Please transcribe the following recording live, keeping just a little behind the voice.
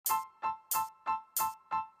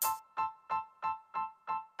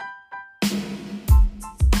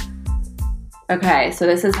Okay, so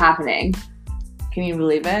this is happening. Can you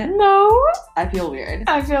believe it? No. I feel weird.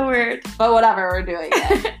 I feel weird. But whatever, we're doing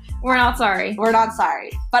it. We're not sorry. We're not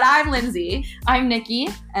sorry. But I'm Lindsay. I'm Nikki.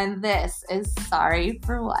 And this is Sorry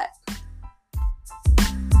for What?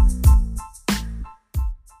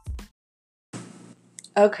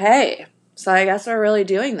 Okay, so I guess we're really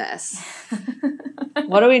doing this.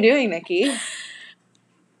 What are we doing, Nikki?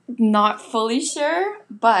 Not fully sure,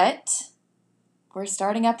 but we're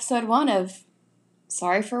starting episode 1 of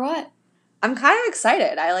Sorry for What? I'm kind of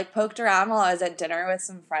excited. I poked around while I was at dinner with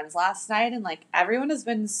some friends last night, and everyone has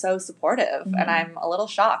been so supportive, and I'm a little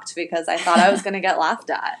shocked because I thought I was going to get laughed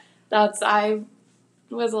at. I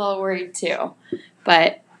was a little worried too,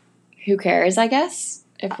 but who cares, I guess,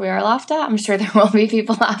 if we are laughed at. I'm sure there will be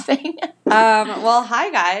people laughing. Well, hi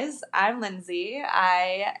guys. I'm Lindsay.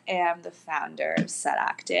 I am the founder of Set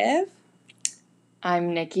Active.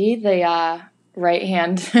 I'm Nikki, the right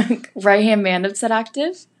hand man of Set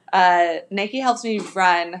Active. Nikki helps me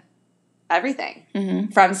run everything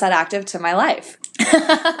from Set Active to my life.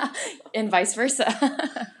 And vice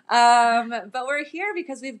versa. But we're here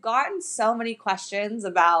because we've gotten so many questions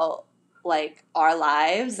about our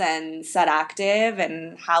lives and Set Active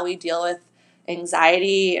and how we deal with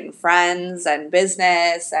anxiety and friends and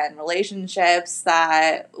business and relationships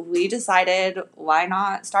that we decided why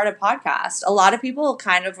not start a podcast. A lot of people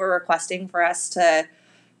kind of were requesting for us to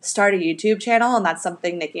start a YouTube channel, and that's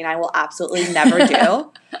something Nikki and I will absolutely never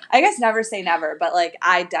do. I guess never say never, but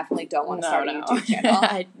I definitely don't want to start a YouTube channel.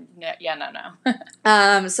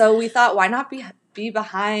 No. So we thought, why not be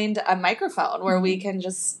behind a microphone where we can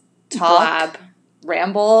just talk,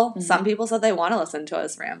 ramble. Some people said they want to listen to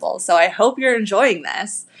us ramble, so I hope you're enjoying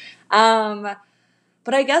this. But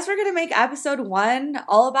I guess we're going to make episode 1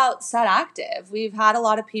 all about Set Active. We've had a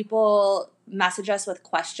lot of people message us with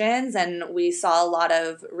questions, and we saw a lot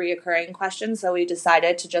of reoccurring questions, so we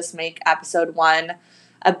decided to just make episode 1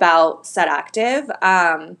 about Set Active.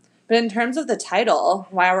 But in terms of the title,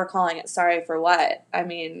 why we're calling it Sorry for What? I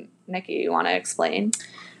mean, Nikki, you want to explain?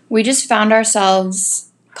 We just found ourselves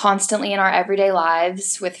constantly in our everyday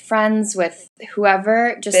lives with friends, with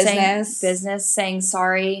whoever, just saying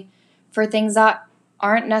sorry for things that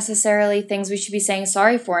aren't necessarily things we should be saying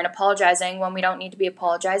sorry for and apologizing when we don't need to be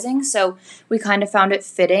apologizing. So we kind of found it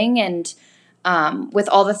fitting, and with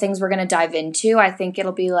all the things we're going to dive into, I think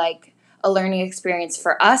it'll be a learning experience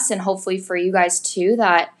for us and hopefully for you guys too,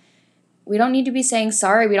 that we don't need to be saying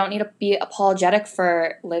sorry. We don't need to be apologetic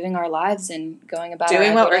for living our lives and going about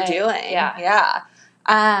doing what we're day. doing. Yeah.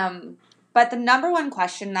 But the number one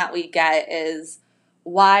question that we get is,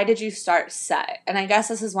 why did you start Set? And I guess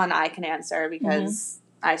this is one I can answer because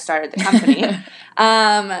I started the company.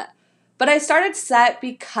 But I started Set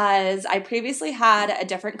because I previously had a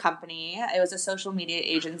different company. It was a social media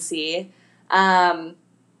agency. And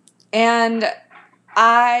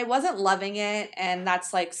I wasn't loving it. And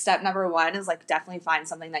that's step number 1 is definitely find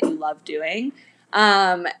something that you love doing.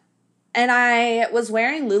 And I was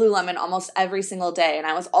wearing Lululemon almost every single day, and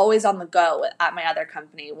I was always on the go at my other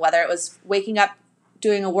company, whether it was waking up,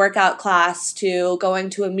 doing a workout class, to going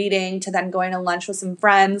to a meeting, to then going to lunch with some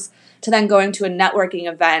friends, to then going to a networking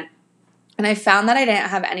event. And I found that I didn't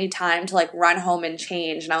have any time to run home and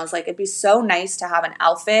change. And I was it'd be so nice to have an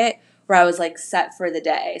outfit where I was set for the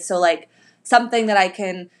day. So something that I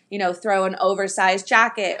can, throw an oversized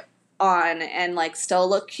jacket on and still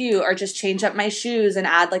look cute, or just change up my shoes and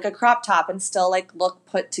add a crop top and still look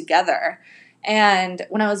put together. And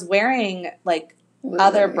when I was wearing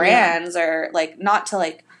other brands, or not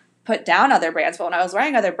to put down other brands, but when I was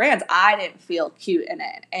wearing other brands, I didn't feel cute in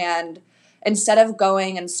it. And instead of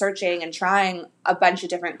going and searching and trying a bunch of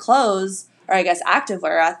different clothes, or I guess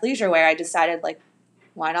activewear, athleisure wear, I decided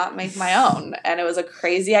why not make my own? And it was a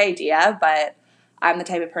crazy idea, but I'm the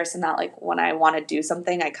type of person that when I want to do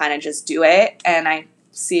something, I kind of just do it and I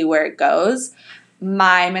see where it goes.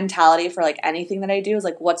 My mentality for anything that I do is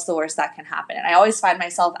what's the worst that can happen? And I always find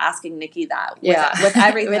myself asking Nikki that with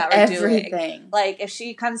everything that we're doing. If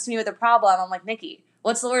she comes to me with a problem, I'm like, Nikki,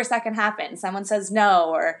 what's the worst that can happen? Someone says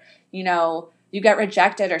no, or you get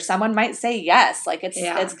rejected, or someone might say yes.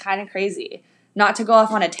 It's kind of crazy. Not to go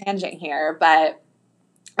off on a tangent here, but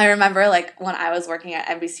I remember when I was working at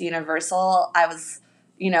NBC Universal, I was,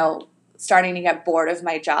 starting to get bored of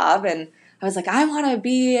my job, and I was I want to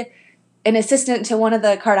be an assistant to one of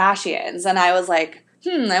the Kardashians. And I was I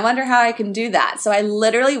wonder how I can do that. So I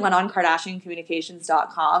literally went on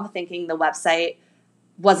KardashianCommunications.com thinking the website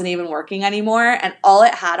wasn't even working anymore. And all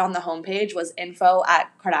it had on the homepage was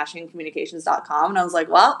info@KardashianCommunications.com. And I was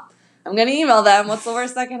well, I'm going to email them. What's the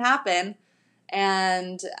worst that can happen?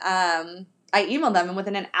 And I emailed them, and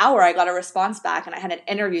within an hour I got a response back, and I had an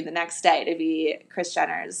interview the next day to be Kris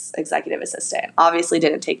Jenner's executive assistant. Obviously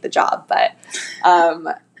didn't take the job, but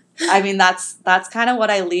I mean, that's kind of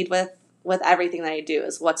what I lead with everything that I do,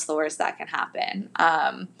 is what's the worst that can happen.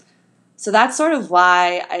 So that's sort of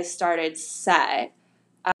why I started Set.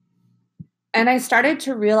 And I started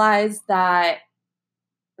to realize that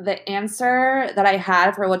the answer that I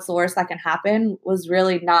had for what's the worst that can happen was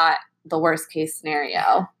really not the worst case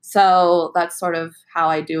scenario. So that's sort of how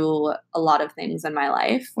I do a lot of things in my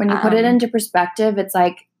life. When you put it into perspective, it's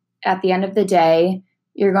like at the end of the day,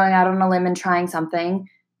 you're going out on a limb and trying something.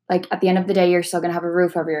 Like at the end of the day, you're still going to have a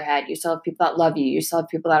roof over your head. You still have people that love you. You still have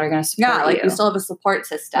people that are going to support you. Yeah, like you still have a support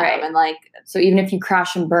system. Right. And like, so even if you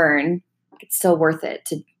crash and burn, it's still worth it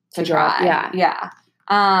to try. Yeah.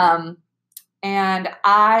 And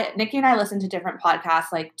Nikki and I listen to different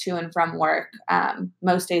podcasts, like to and from work.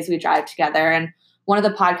 Most days we drive together. And one of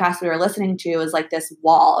the podcasts we were listening to was like this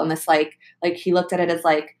wall, and this like he looked at it as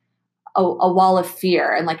like a wall of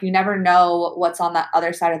fear. And like, you never know what's on the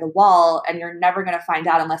other side of the wall, and you're never going to find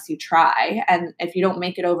out unless you try. And if you don't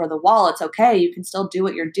make it over the wall, it's okay. You can still do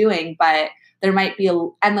what you're doing, but there might be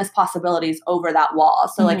endless possibilities over that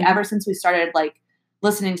wall. So like ever since we started like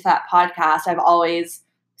listening to that podcast, I've always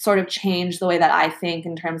sort of changed the way that I think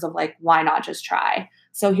in terms of like, why not just try?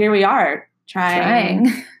 So here we are trying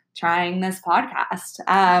this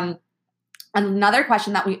podcast. Another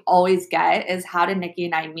question that we always get is, how did Nikki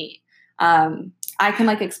and I meet? I can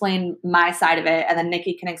like explain my side of it, and then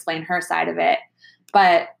Nikki can explain her side of it.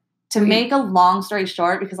 But to make a long story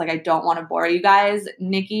short, because like I don't want to bore you guys,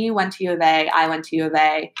 Nikki went to U of A, I went to U of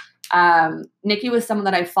A. Nikki was someone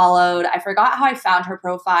that I followed. I forgot how I found her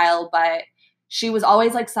profile, but she was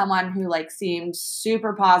always like someone who like seemed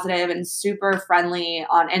super positive and super friendly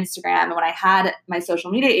on Instagram. And when I had my social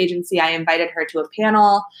media agency, I invited her to a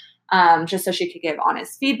panel just so she could give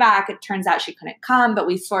honest feedback. It turns out she couldn't come, but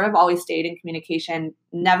we sort of always stayed in communication,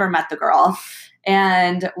 never met the girl.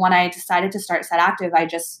 And when I decided to start Set Active, I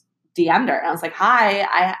just DM'd her and I was like, hi,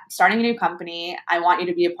 I'm starting a new company. I want you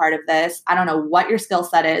to be a part of this. I don't know what your skill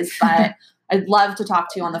set is, but I'd love to talk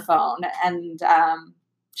to you on the phone. And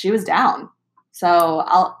she was down. So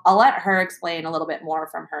I'll let her explain a little bit more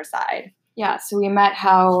from her side. Yeah, so we met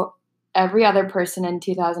how every other person in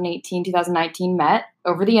 2018, 2019 met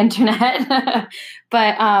over the internet.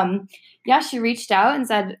 But yeah, she reached out and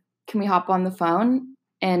said, can we hop on the phone?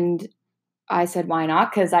 And I said, why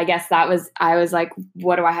not? Because I guess I was like,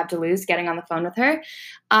 what do I have to lose getting on the phone with her?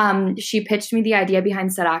 She pitched me the idea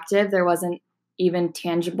behind Set Active. There wasn't even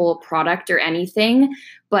tangible product or anything,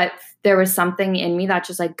 but there was something in me that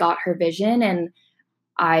just like got her vision, and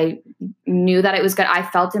I knew that it was good. I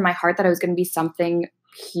felt in my heart that it was going to be something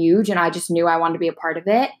huge, and I just knew I wanted to be a part of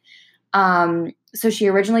it. So she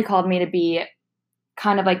originally called me to be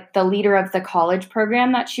kind of like the leader of the college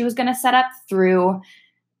program that she was going to set up through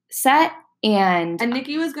Set. And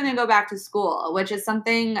Nikki was going to go back to school, which is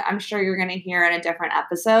something I'm sure you're going to hear in a different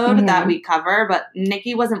episode that we cover. But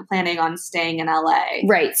Nikki wasn't planning on staying in LA.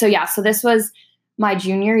 Right. So yeah, so this was my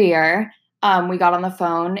junior year. We got on the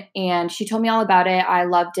phone and she told me all about it. I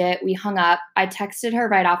loved it. We hung up. I texted her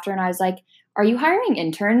right after and I was like, are you hiring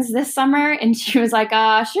interns this summer? And she was like,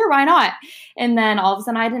 sure, why not? And then all of a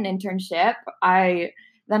sudden I had an internship. I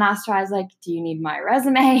then asked her, I was like, do you need my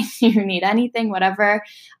resume? Do you need anything? Whatever.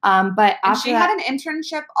 But she had an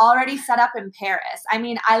internship already set up in Paris. I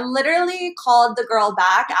mean, I literally called the girl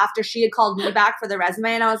back after she had called me back for the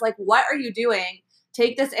resume. And I was like, what are you doing?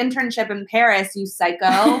 Take this internship in Paris, you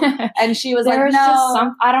psycho. And she was like,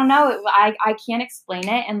 no. I don't know. I can't explain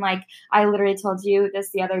it. And like, I literally told you this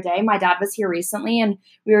the other day. My dad was here recently and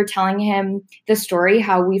we were telling him the story,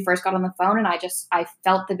 how we first got on the phone. And I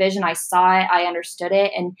felt the vision. I saw it. I understood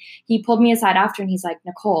it. And he pulled me aside after and he's like,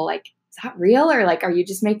 Nicole, like, is that real? Or like, are you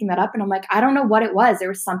just making that up? And I'm like, I don't know what it was. There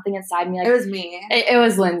was something inside me. Like, it was me. It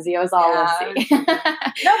was Lindsay. It was all Lindsay. No,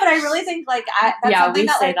 but I really think like, that's something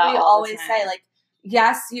that like we always say, like,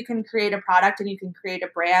 yes, you can create a product and you can create a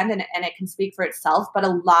brand and it can speak for itself. But a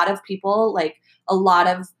lot of people, like a lot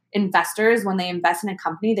of investors, when they invest in a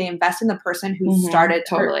company, they invest in the person who started,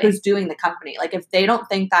 who's doing the company. Like if they don't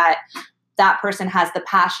think that that person has the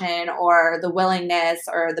passion or the willingness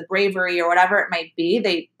or the bravery or whatever it might be,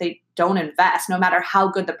 they don't invest no matter how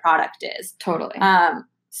good the product is. Totally.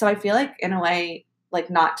 So I feel like in a way,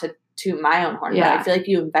 like not to my own horn, but I feel like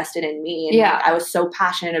you invested in me. And like, I was so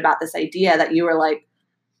passionate about this idea that you were like,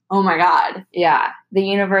 oh my God. Yeah. The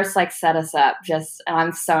universe like set us up and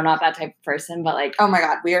I'm so not that type of person, but like, oh my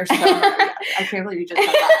God, we are so, I can't believe you just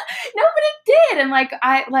said that. No, but it did. And like,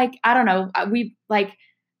 I don't know. We like,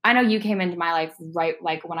 I know you came into my life right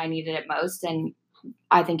like when I needed it most, and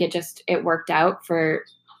I think it worked out for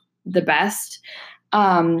the best.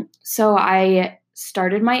 So I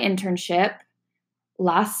started my internship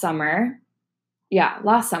last summer. Yeah,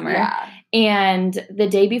 last summer. Yeah. And the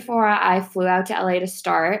day before I flew out to LA to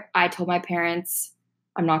start, I told my parents,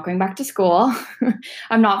 I'm not going back to school.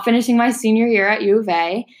 I'm not finishing my senior year at U of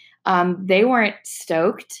A. They weren't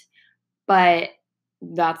stoked, but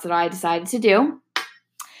that's what I decided to do.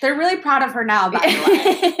 They're really proud of her now, by the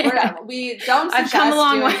way. We don't suggest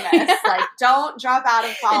doing this. Like, don't drop out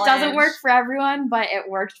of college. It doesn't work for everyone, but it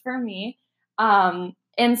worked for me. And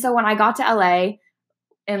so when I got to LA,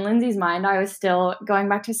 in Lindsay's mind, I was still going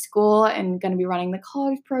back to school and going to be running the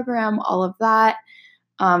college program, all of that.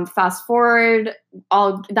 Fast forward,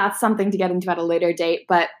 that's something to get into at a later date,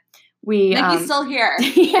 but Nikki's still here.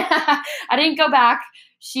 Yeah, I didn't go back.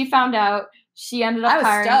 She found out. She ended up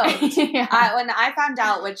hiring. I was stoked. Yeah. When I found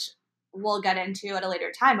out, which we'll get into at a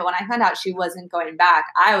later time, but when I found out she wasn't going back,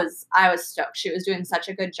 I was stoked. She was doing such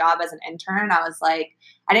a good job as an intern. I was like,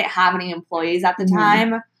 I didn't have any employees at the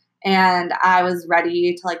time, and I was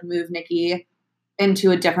ready to like move Nikki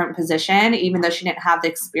into a different position, even though she didn't have the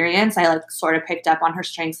experience. I like sort of picked up on her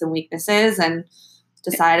strengths and weaknesses and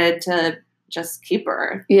decided to just keep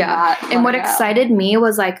her. Yeah. And what excited me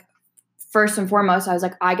was like, first and foremost, I was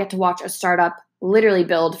like, I get to watch a startup literally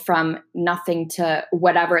build from nothing to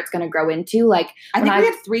whatever it's going to grow into. Like, I think we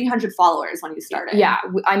had 300 followers when you started. Yeah.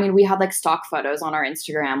 I mean, we had like stock photos on our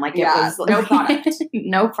Instagram. Like, it was no product.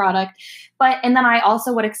 No product. And then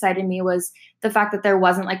what excited me was the fact that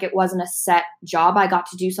it wasn't a set job. I got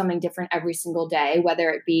to do something different every single day, whether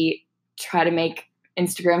it be try to make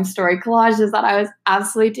Instagram story collages that I was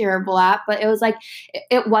absolutely terrible at, but it was like,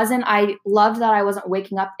 I loved that I wasn't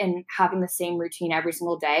waking up and having the same routine every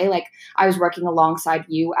single day. Like, I was working alongside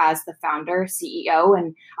you as the founder, CEO,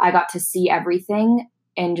 and I got to see everything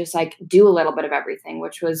and just like do a little bit of everything,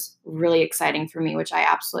 which was really exciting for me, which I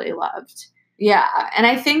absolutely loved. Yeah. And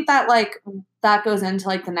I think that like, that goes into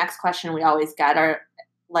like the next question we always get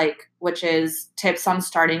which is tips on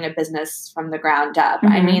starting a business from the ground up.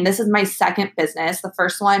 I mean, this is my second business. The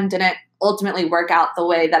first one didn't ultimately work out the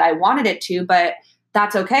way that I wanted it to, but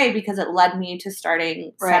that's okay because it led me to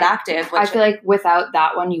starting Set Active. I feel like without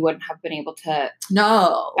that one, you wouldn't have been able to.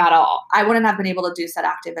 No. At all. I wouldn't have been able to do Set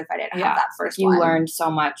Active if I didn't have that first one. You learned so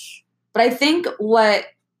much. But I think what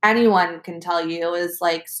anyone can tell you is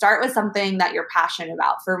like, start with something that you're passionate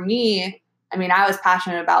about. For me, I mean, I was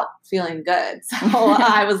passionate about feeling good. So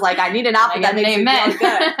I was like, I need an outfit that makes me feel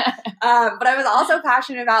good. But I was also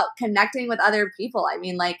passionate about connecting with other people. I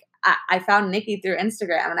mean, like, I found Nikki through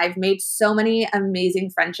Instagram, and I've made so many amazing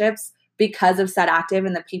friendships because of Set Active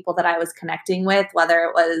and the people that I was connecting with, whether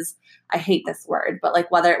it was, I hate this word, but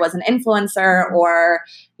like whether it was an influencer or,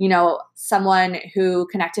 someone who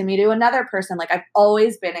connected me to another person. Like, I've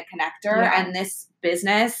always been a connector, and this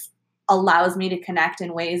business allows me to connect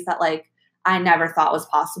in ways that like I never thought was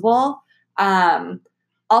possible.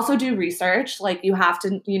 Also do research. Like, you have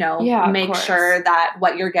to, make sure that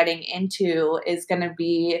what you're getting into is going to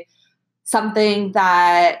be something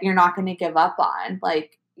that you're not going to give up on.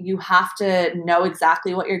 Like, you have to know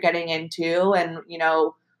exactly what you're getting into and,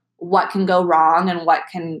 what can go wrong and what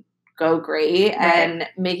can go great, and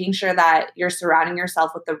making sure that you're surrounding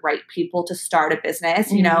yourself with the right people to start a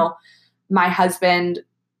business. My husband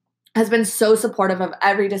has been so supportive of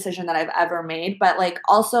every decision that I've ever made, but like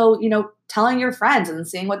also, telling your friends and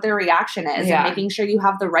seeing what their reaction is and making sure you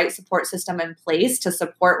have the right support system in place to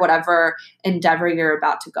support whatever endeavor you're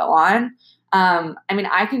about to go on. I mean,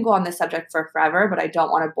 I can go on this subject for forever, but I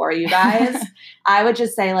don't want to bore you guys. I would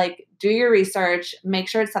just say, like, do your research, make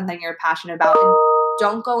sure it's something you're passionate about, and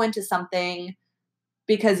don't go into something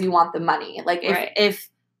because you want the money. Like, if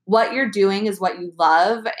what you're doing is what you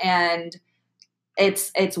love and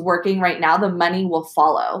it's working right now, the money will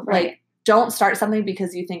follow. Like, don't start something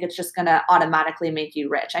because you think it's just going to automatically make you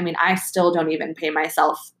rich. I mean, I still don't even pay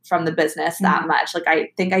myself from the business that much. Like,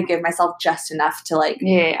 I think I give myself just enough to like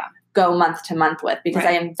go month to month with, because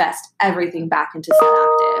I invest everything back into Set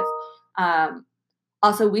Active.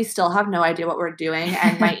 Also, we still have no idea what we're doing,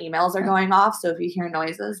 and my emails are going off. So if you hear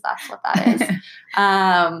noises, that's what that is.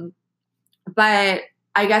 But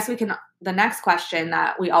I guess the next question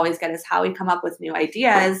that we always get is how we come up with new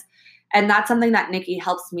ideas. And that's something that Nikki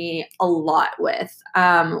helps me a lot with,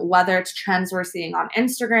 whether it's trends we're seeing on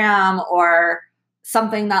Instagram or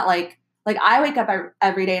something that like I wake up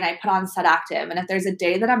every day and I put on Set Active. And if there's a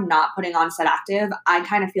day that I'm not putting on Set Active, I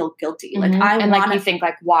kind of feel guilty. Like, you think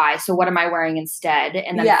like, why? So what am I wearing instead?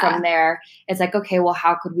 And then from there, it's like, okay, well,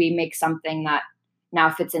 how could we make something that now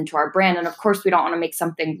fits into our brand. And of course, we don't want to make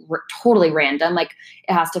something totally random. Like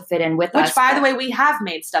it has to fit in with us. Which, by the way, we have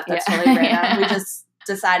made stuff that's totally random. We just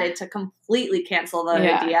decided to completely cancel the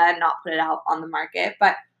idea and not put it out on the market.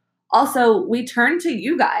 But also, we turn to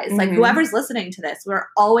you guys, like whoever's listening to this. We're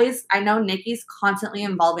always, I know Nikki's constantly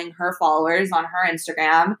involving her followers on her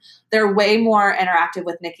Instagram. They're way more interactive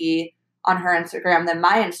with Nikki on her Instagram than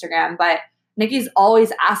my Instagram, but Nikki's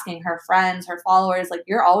always asking her friends, her followers, like,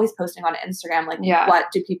 you're always posting on Instagram, like, what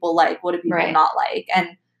do people like? What do people not like?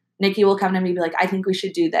 And Nikki will come to me and be like, I think we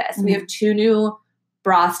should do this. We have 2 new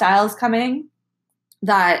bra styles coming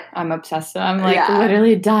that I'm obsessed with. I'm like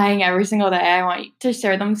literally dying every single day. I want to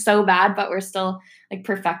share them so bad, but we're still like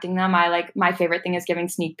perfecting them. My favorite thing is giving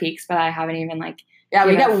sneak peeks, but I haven't even like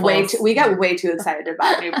we get way too excited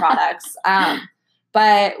about new products.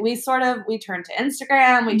 But we turn to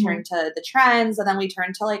Instagram, we turn to the trends, and then we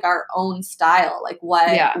turn to like our own style. Like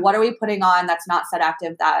what are we putting on that's not Set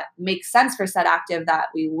Active that makes sense for Set Active that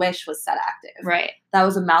we wish was Set Active? Right. That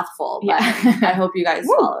was a mouthful, but I hope you guys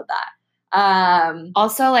followed that.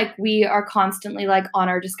 Also, like we are constantly like on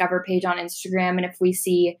our Discover page on Instagram, and if we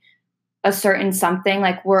see a certain something,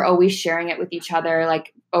 like we're always sharing it with each other,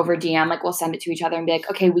 like over DM, like we'll send it to each other and be like,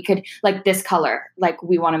 okay, we could like this color, like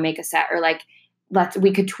we want to make a set, or like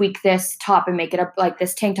we could tweak this top and make it up like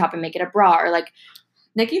this tank top and make it a bra, or like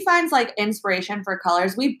Nikki finds like inspiration for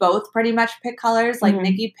colors. We both pretty much pick colors. Like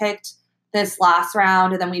Nikki picked this last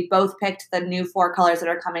round, and then we both picked the new 4 colors that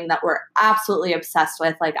are coming that we're absolutely obsessed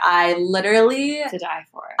with. Like I literally to die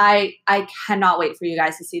for it. I cannot wait for you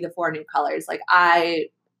guys to see the 4 new colors. Like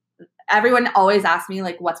everyone always asks me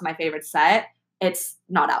like what's my favorite set. It's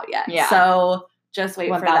not out yet. Yeah. So just wait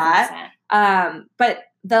 1,000%. For that. But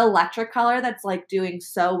the electric color that's like doing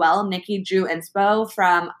so well, Nikki drew inspo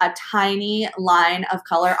from a tiny line of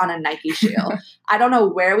color on a Nike shoe. I don't know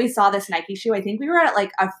where we saw this Nike shoe. I think we were at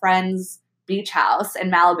like a friend's beach house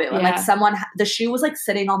in Malibu, and like the shoe was like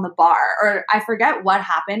sitting on the bar, or I forget what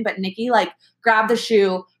happened, but Nikki like grabbed the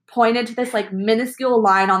shoe, pointed to this like minuscule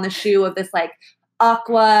line on the shoe of this like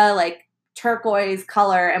aqua, like turquoise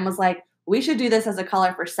color, and was like, we should do this as a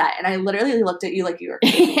color for set. And I literally looked at you like you were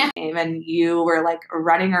and you were like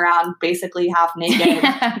running around basically half naked,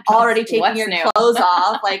 already taking your clothes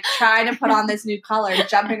off, like trying to put on this new color,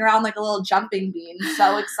 jumping around like a little jumping bean,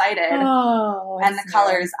 so excited. And the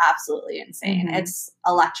color is absolutely insane. It's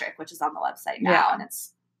electric, which is on the website now, and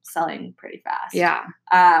it's selling pretty fast. Yeah.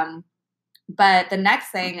 But the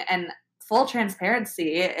next thing, and full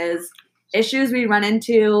transparency, is issues we run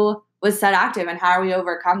into with Set Active and how we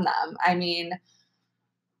overcome them. I mean,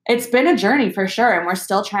 it's been a journey for sure, and we're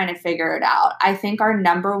still trying to figure it out. I think our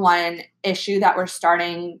number one issue that we're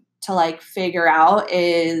starting to like figure out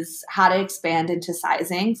is how to expand into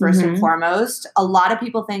sizing first and foremost. A lot of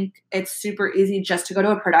people think it's super easy just to go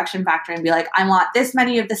to a production factory and be like, I want this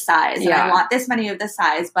many of this size and I want this many of this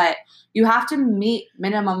size, but you have to meet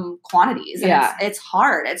minimum quantities. And it's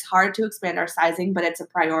hard. It's hard to expand our sizing, but it's a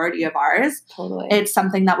priority of ours. Totally. It's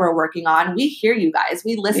something that we're working on. We hear you guys.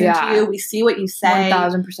 We listen to you. We see what you say.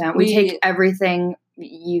 1,000%. We take everything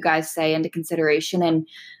you guys say into consideration, and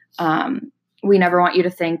we never want you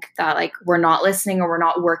to think that like we're not listening or we're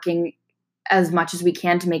not working as much as we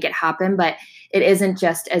can to make it happen. But it isn't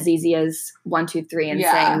just as easy as 1, 2, 3 and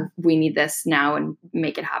saying we need this now and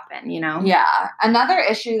make it happen, you know? Yeah. Another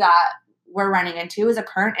issue that we're running into is a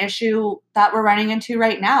current issue that we're running into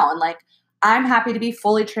right now. And like, I'm happy to be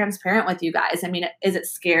fully transparent with you guys. I mean, is it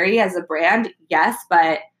scary as a brand? Yes,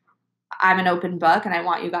 but I'm an open book and I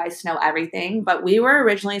want you guys to know everything. But we were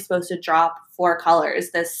originally supposed to drop 4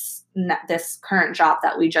 colors this current drop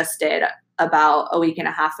that we just did about a week and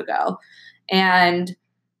a half ago. And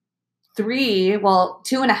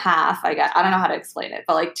 2.5, I guess. I don't know how to explain it,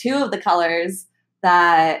 but like 2 of the colors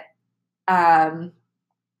that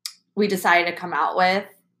we decided to come out with,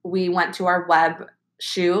 we went to our web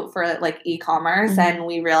shoot for like e-commerce and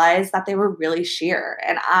we realized that they were really sheer.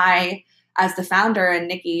 And I, as the founder, and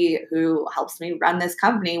Nikki, who helps me run this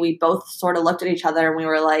company, we both sort of looked at each other and we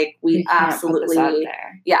were like, we absolutely,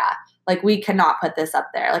 like we cannot put this up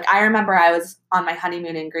there. Like I remember I was on my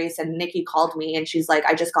honeymoon in Greece and Nikki called me and she's like,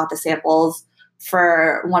 I just got the samples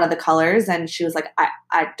for one of the colors. And she was like,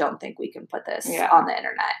 I don't think we can put this on the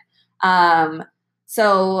internet.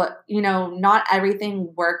 So, you know, not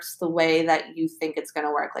everything works the way that you think it's going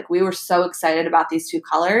to work. Like we were so excited about these 2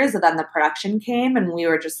 colors, and then the production came and we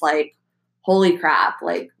were just like, holy crap.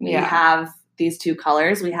 Like we have these 2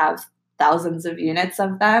 colors. We have thousands of units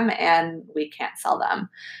of them and we can't sell them.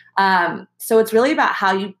 So it's really about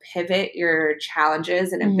how you pivot your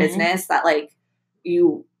challenges in a business that like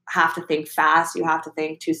you have to think fast. You have to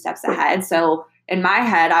think 2 steps ahead. So in my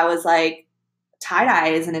head, I was like, tie-dye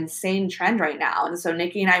is an insane trend right now. And so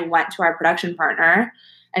Nikki and I went to our production partner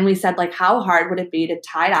and we said, like, how hard would it be to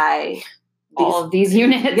tie-dye all of these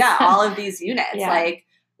units? Yeah, all of these units. Yeah. Like,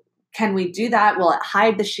 can we do that? Will it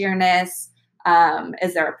hide the sheerness?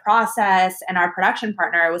 Is there a process? And our production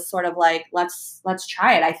partner was sort of like, let's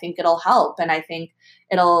try it. I think it'll help. And I think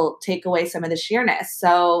it'll take away some of the sheerness.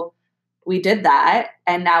 So we did that.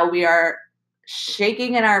 And now we are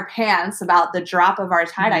shaking in our pants about the drop of our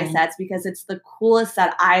tie-dye sets because it's the coolest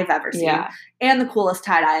set I've ever seen and the coolest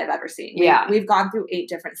tie-dye I've ever seen. We've gone through 8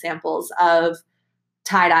 different samples of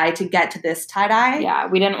tie-dye to get to this tie-dye. Yeah,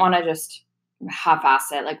 we didn't want to just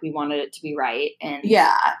half-ass it. Like, we wanted it to be right. And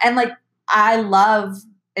and like, I love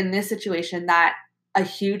in this situation that a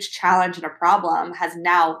huge challenge and a problem has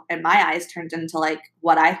now, in my eyes, turned into like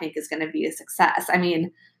what I think is going to be a success. I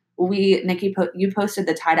mean, Nikki, you posted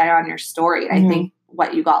the tie-dye on your story, and I think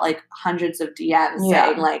you got like hundreds of DMs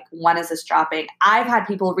saying like, when is this dropping? I've had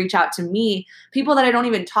people reach out to me, people that I don't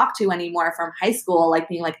even talk to anymore from high school, like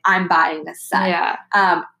being like, I'm buying this set.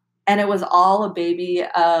 Yeah. And it was all a baby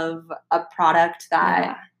of a product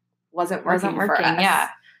that wasn't working for us.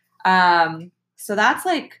 Yeah. So that's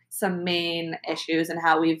like some main issues and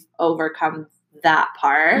how we've overcome that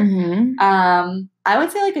part. I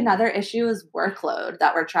would say like another issue is workload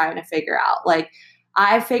that we're trying to figure out. Like,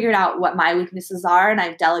 I've figured out what my weaknesses are, and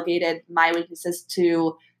I've delegated my weaknesses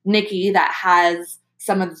to Nikki that has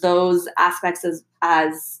some of those aspects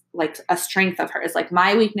as like a strength of hers. Like,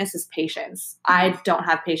 my weakness is patience. I don't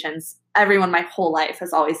have patience. Everyone my whole life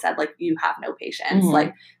has always said, like, you have no patience.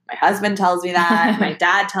 Like, my husband tells me that. My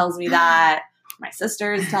dad tells me that. My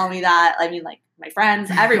sisters tell me that. I mean, like, my friends,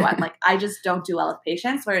 everyone. Like, I just don't do well with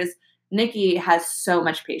patience, whereas Nikki has so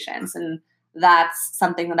much patience. And that's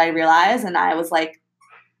something that I realized. And I was like,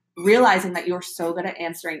 realizing that you were so good at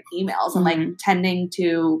answering emails and like tending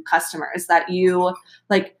to customers that you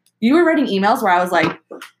were writing emails where I was like,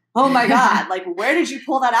 oh my God, like, where did you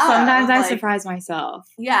pull that out? Sometimes I surprise myself.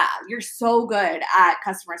 Yeah, you're so good at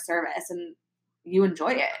customer service and you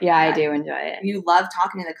enjoy it. Yeah, I do enjoy it. You love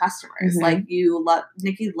talking to the customers. Like,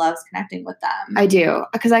 Nikki loves connecting with them. I do.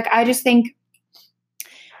 Because like, I just think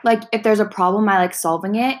like if there's a problem, I like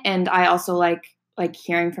solving it. And I also like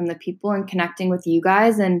hearing from the people and connecting with you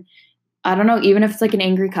guys. And I don't know, even if it's like an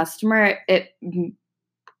angry customer, it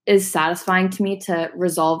is satisfying to me to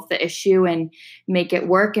resolve the issue and make it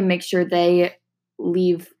work and make sure they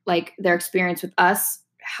leave like their experience with us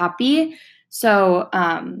happy. So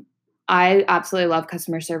I absolutely love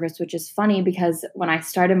customer service, which is funny because when I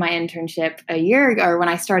started my internship a year ago, or when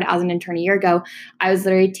I started as an intern a year ago, I was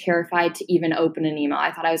literally terrified to even open an email.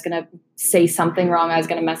 I thought I was going to say something wrong. I was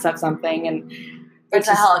going to mess up something. And it's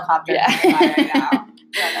a helicopter right now. I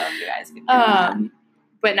don't know if you guys can do that.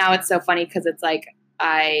 But now it's so funny because it's like,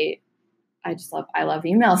 I love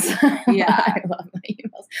emails. Yeah. I love my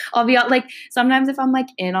emails. I'll be out like, sometimes if I'm like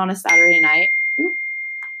in on a Saturday night,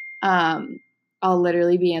 I'll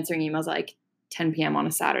literally be answering emails at like 10 p.m. on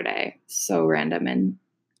a Saturday. So random and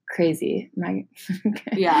crazy.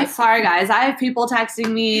 Yeah, sorry guys. I have people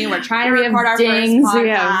texting me. We're trying to record our dings, first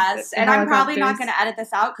podcast. And I'm probably not going to edit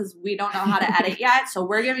this out because we don't know how to edit yet. So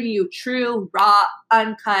we're giving you true, raw,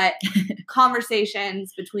 uncut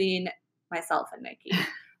conversations between myself and Nikki.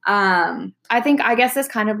 I guess this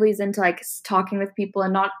kind of leads into like talking with people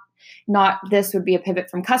and not this would be a pivot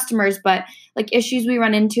from customers, but like issues we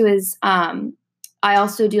run into is I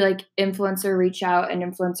also do like influencer reach out and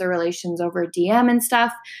influencer relations over DM and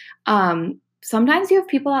stuff. Sometimes you have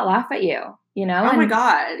people that laugh at you, you know? Oh my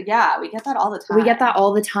God. Yeah. We get that all the time. We get that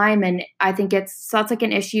all the time. And I think that's like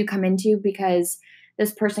an issue you come into because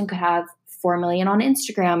this person could have 4 million on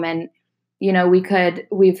Instagram and, you know,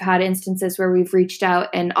 we've had instances where we've reached out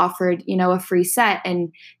and offered, you know, a free set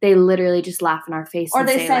and they literally just laugh in our face. Or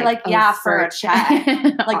they say like, yeah, for a check.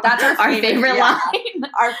 Like that's our favorite line.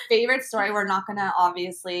 Our favorite story. We're not going to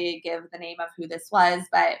obviously give the name of who this was,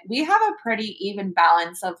 but we have a pretty even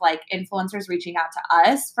balance of like influencers reaching out to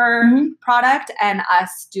us for product and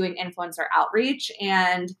us doing influencer outreach.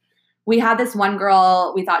 And we had this one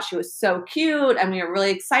girl, we thought she was so cute and we were really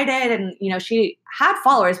excited. And, you know, she had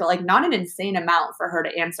followers, but like not an insane amount for her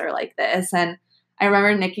to answer like this. And I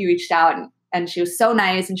remember Nikki reached out and she was so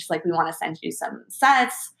nice. And she's like, we want to send you some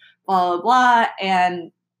sets, blah, blah, blah.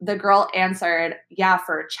 And the girl answered, yeah,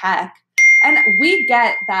 for a check. And we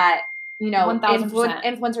get that, you know,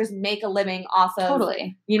 influencers make a living off of,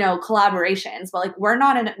 you know, collaborations, but like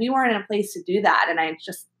we weren't in a place to do that. And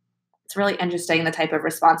it's really interesting the type of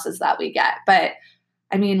responses that we get. But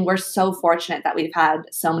I mean, we're so fortunate that we've had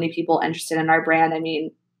so many people interested in our brand. I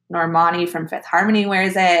mean, Normani from Fifth Harmony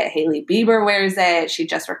wears it. Hailey Bieber wears it. She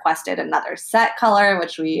just requested another set color,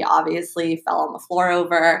 which we obviously fell on the floor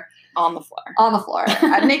over. On the floor.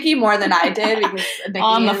 Nikki more than I did because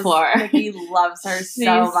Nikki loves her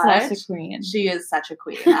so much. She's such a queen. She is such a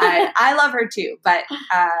queen. I love her too, but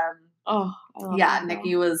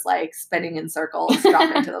Nikki was like spinning in circles,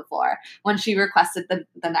 dropping to the floor when she requested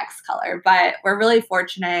the next color. But we're really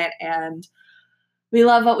fortunate and we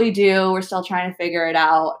love what we do. We're still trying to figure it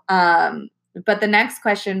out. But the next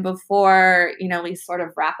question before, we sort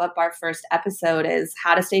of wrap up our first episode is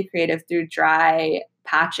how to stay creative through dry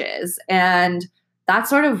patches. And that's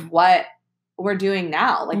sort of what we're doing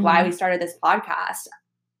now, like why we started this podcast.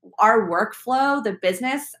 Our workflow, the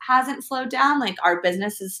business hasn't slowed down. Like our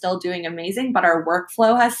business is still doing amazing, but our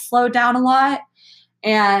workflow has slowed down a lot.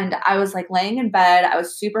 And I was like laying in bed. I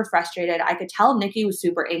was super frustrated. I could tell Nikki was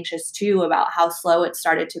super anxious too about how slow it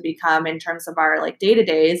started to become in terms of our like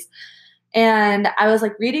day-to-days. And I was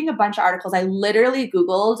like reading a bunch of articles. I literally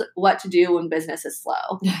Googled what to do when business is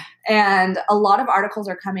slow. And a lot of articles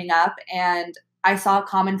are coming up and I saw a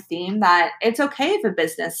common theme that it's okay if a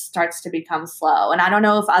business starts to become slow. And I don't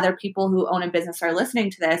know if other people who own a business are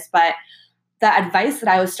listening to this, but the advice that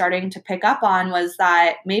I was starting to pick up on was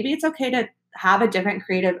that maybe it's okay to have a different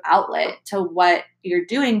creative outlet to what you're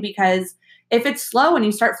doing, because if it's slow and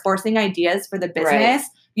you start forcing ideas for the business,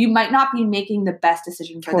 you might not be making the best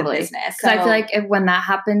decision for the business. Because I feel like when that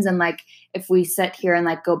happens and like if we sit here and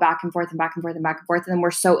like go back and forth and back and forth and back and forth and then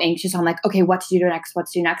we're so anxious on like, okay, what to do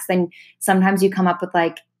next, then sometimes you come up with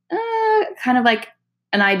like kind of like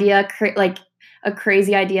an idea, like a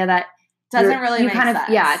crazy idea that doesn't really make sense.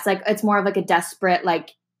 Yeah, it's like it's more of like a desperate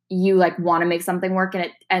like you like want to make something work and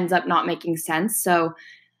it ends up not making sense. So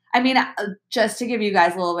I mean, just to give you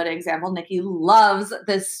guys a little bit of example, Nikki loves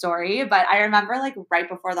this story, but I remember like right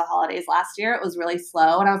before the holidays last year, it was really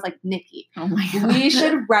slow. And I was like, Nikki, oh my God, we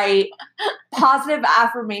should write positive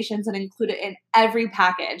affirmations and include it in every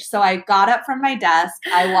package. So I got up from my desk.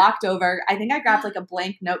 I walked over. I think I grabbed like a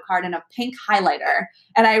blank note card and a pink highlighter.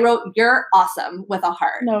 And I wrote, "You're awesome" with a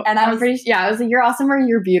heart. No, and I was like, "You're awesome" or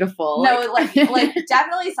 "You're beautiful." No, like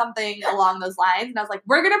definitely something along those lines. And I was like,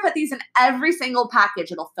 we're going to put these in every single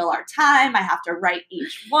package. It'll fill our time. I have to write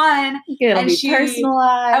each one. It'll be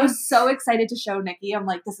personalized. I was so excited to show Nikki. I'm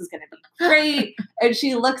like, this is going to be great. And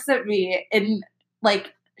she looks at me in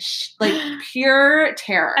like pure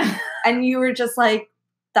terror. And you were just like,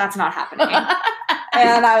 that's not happening.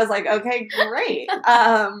 And I was like, okay, great.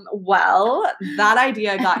 Well, that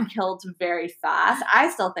idea got killed very fast. I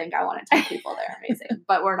still think I want to tell people they're amazing,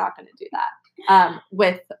 but we're not going to do that.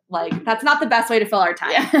 With like, that's not the best way to fill our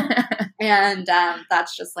time. Yeah. And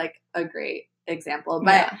that's just like a great example.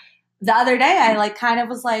 But the other day I like kind of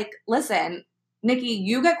was like, listen, Nikki,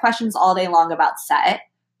 you get questions all day long about set.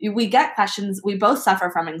 We get questions. We both suffer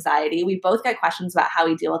from anxiety. We both get questions about how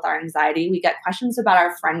we deal with our anxiety. We get questions about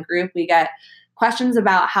our friend group. We get questions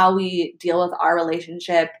about how we deal with our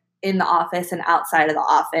relationship in the office and outside of the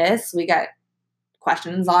office. We get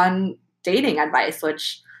questions on dating advice,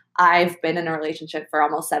 which I've been in a relationship for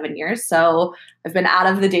almost 7 years. So I've been out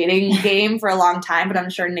of the dating game for a long time, but I'm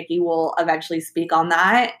sure Nikki will eventually speak on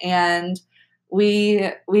that. And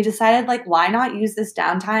we decided like, why not use this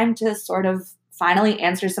downtime to sort of finally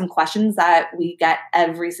answer some questions that we get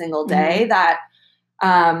every single day that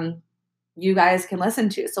you guys can listen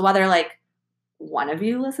to. So whether like one of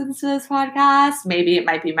you listens to this podcast, maybe it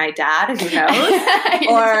might be my dad, who knows,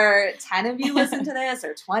 or 10 of you listen to this,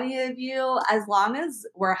 or 20 of you, as long as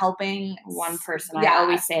we're helping one person. I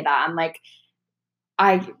always say that. I'm like,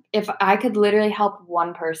 if I could literally help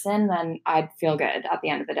one person, then I'd feel good at the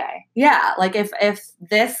end of the day. Yeah. Like if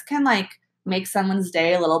this can like make someone's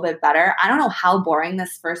day a little bit better. I don't know how boring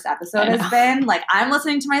this first episode has been. Like I'm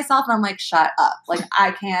listening to myself and I'm like, shut up. Like I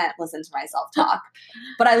can't listen to myself talk,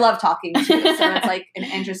 but I love talking too. So it's like an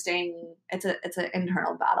interesting, it's an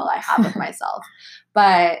internal battle I have with myself,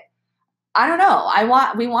 but I don't know.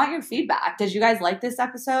 We want your feedback. Did you guys like this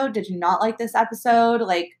episode? Did you not like this episode?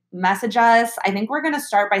 Like message us. I think we're going to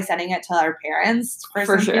start by sending it to our parents for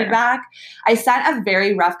some feedback. I sent a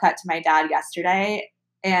very rough cut to my dad yesterday.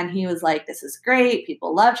 And he was like, this is great.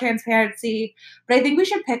 People love transparency. But I think we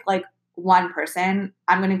should pick like one person.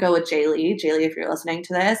 I'm going to go with Jaylee. Jaylee, if you're listening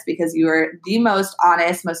to this, because you are the most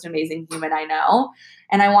honest, most amazing human I know.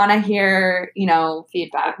 And I want to hear,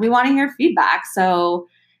 feedback. We want to hear feedback. So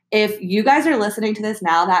if you guys are listening to this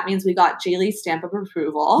now, that means we got Jaylee's stamp of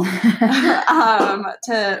approval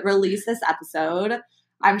to release this episode.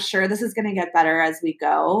 I'm sure this is going to get better as we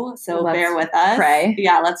go. So bear with us. Pray.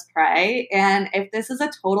 Yeah, let's pray. And if this is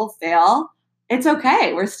a total fail, it's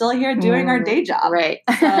okay. We're still here doing our day job. Right.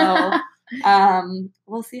 So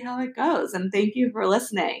we'll see how it goes. And thank you for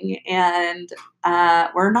listening. And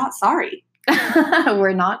we're not sorry.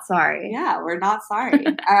 We're not sorry. Yeah, we're not sorry.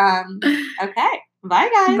 Okay. Bye,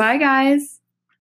 guys. Bye, guys.